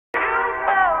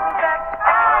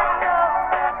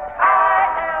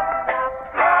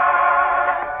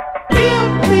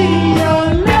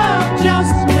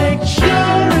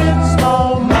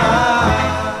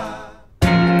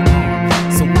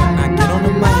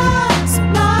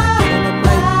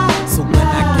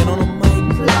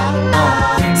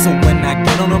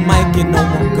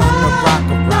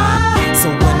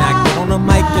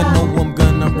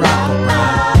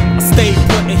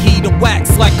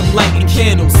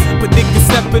but niggas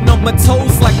stepping on my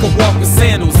toes like a walk with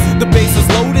sandals. The bass is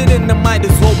loaded and I might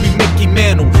as well be Mickey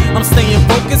Mantle. I'm staying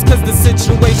focused cause the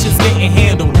situation's getting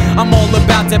handled. I'm all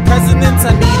about that presidents,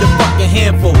 I need a fucking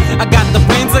handful. I got the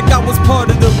brains like I was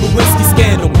part of the Lewinsky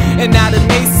scandal. And now the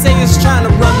naysayers trying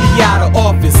to run me out of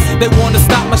office. They wanna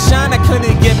stop my shine, I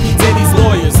couldn't get P. Diddy's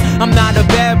lawyers. I'm not a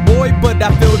bad boy, but I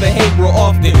feel the hate real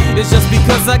often. It's just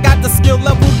because I got the skill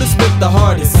level to spit the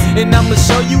hardest. And I'ma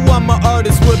show you I'm an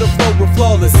artist with a flow real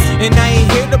flawless. And I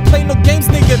ain't here to play no games,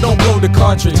 nigga, don't blow the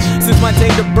cartridge. Since my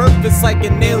date of birth, it's like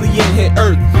an alien hit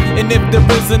Earth. And if there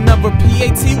is another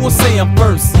P.A.T, we'll say I'm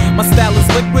first. My style is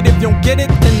liquid, if you don't get it,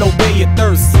 then obey your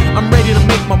thirst. I'm ready to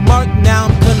make my mark, now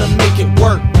I'm gonna make it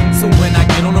work. So when I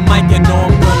get on the mic, you know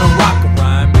I'm gonna rock a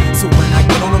rhyme. So when I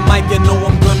get on the mic, you know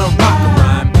I'm gonna rock a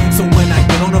rhyme. So when I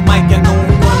get on the mic, you know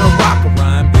I'm gonna rock a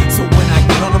rhyme. So when I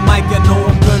get on the mic, you know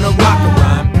I'm gonna rock a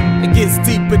rhyme. It gets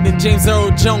deeper than James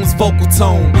Earl Jones' vocal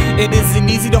tone. It isn't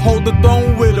easy to hold the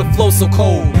throne with a flow so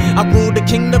cold. I rule the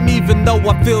kingdom even though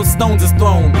I feel stones is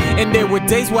thrown. And there were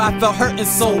days where I felt hurt in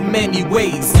so many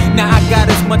ways. Now I got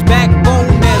as much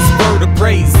backbone as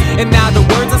vertebrae. And now the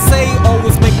words I say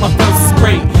always make my verses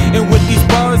great. And with these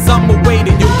bars I'm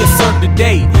awaiting, you'll get served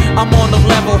today. I'm on a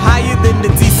level higher than the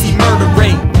DC murder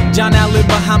rate. John Allen,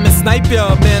 Muhammad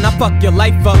Sniper, man, I fuck your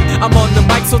life up. I'm on the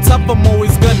mic so tough, I'm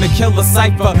always gonna kill a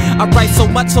cipher. I write so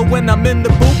much, so when I'm in the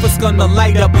booth, it's gonna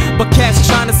light up. But cats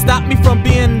trying to stop me from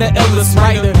being the illest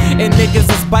writer. And niggas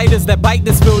are spiders that bite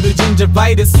this feel the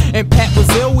gingivitis. And Pat was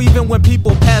ill even when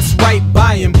people passed right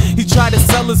by him. He tried to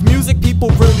sell his music, people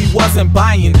really wasn't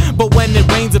buying. But when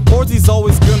it rains, it pours, he's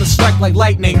always gonna strike like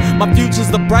lightning. My future's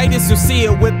the brightest, you'll see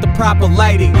it with the proper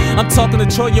lighting. I'm talking to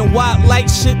Trojan Watt light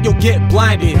shit, you'll get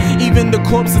blinded. Even the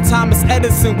corpse of Thomas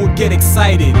Edison will get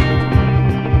excited.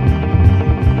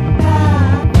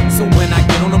 So when I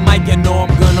get on the mic, you know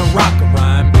I'm gonna rock a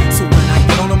rhyme. So when I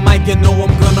get on the mic, you know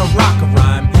I'm gonna rock a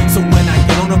rhyme. So when I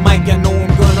get on the mic, you know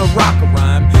I'm gonna rock a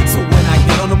rhyme. So when I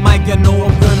get on the mic, you know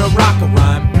I'm gonna rock a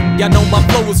rhyme. Y'all know my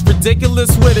flow is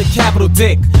ridiculous with a capital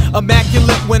dick.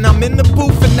 Immaculate when I'm in the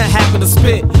booth and I happen to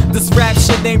spit. This rap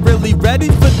shit ain't really ready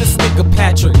for this nigga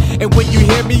Patrick. And when you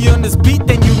hear me on this beat,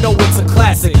 then you know it's a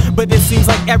classic. But it seems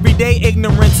like everyday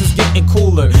ignorance is getting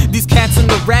cooler. These cats in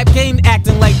the rap game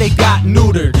acting like they got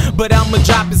neutered. But I'ma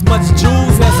drop as much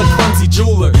jewels as a clumsy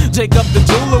jeweler. Jacob the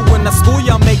jeweler, when I school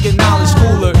y'all making knowledge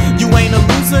cooler. You ain't a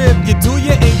loser if you do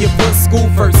ya and you put school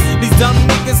first. These dumb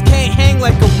niggas can't hang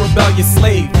like a rebellious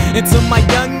slave. And to my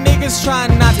young niggas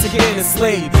trying not to get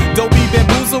enslaved, don't be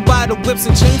bamboozled by the whips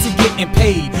and chains and getting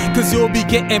paid. Cause you'll be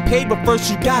getting paid, but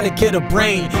first you gotta get a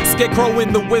brain. Scarecrow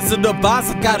in the Wizard of Oz,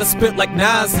 I gotta spit like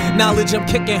Nas. Knowledge I'm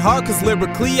kicking hard cause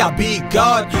lyrically I'll be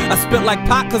God. I spit like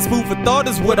P.A.T cause food for thought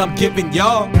is what I'm giving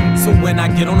y'all. So when I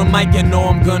get on the mic, you know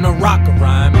I'm gonna rock a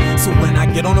rhyme. So when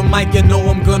I get on the mic, you know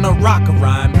I'm gonna rock a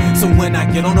rhyme. So when I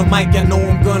get on the mic, you know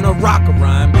I'm gonna rock a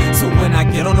rhyme. So when I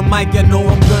get on the mic, you know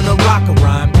I'm gonna rock a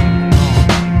rhyme.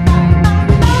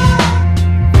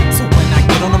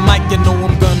 You know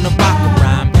I'm gonna rock a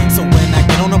rhyme. So when I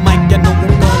get on the mic, you know I'm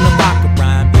gonna rock a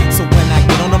rhyme. So when I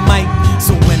get on the mic,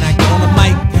 so when I get on the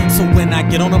mic, so when I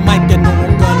get on the mic, you know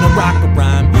I'm gonna rock a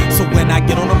rhyme. So when I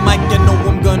get on the mic, you know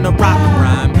I'm gonna rock a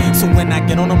rhyme. So when I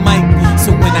get on the mic,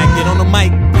 so when I get on the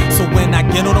mic, so when I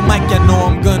get on the mic, you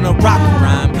know I'm gonna rock a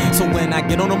rhyme. So when I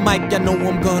get on the mic, you know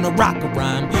I'm gonna rock a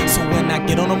rhyme. So when I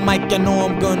get on the mic, you know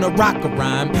I'm gonna rock a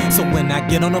rhyme. So when I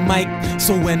get on the mic,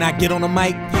 so when I get on the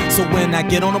mic, so when I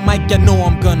get on the mic, you know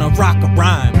I'm gonna rock a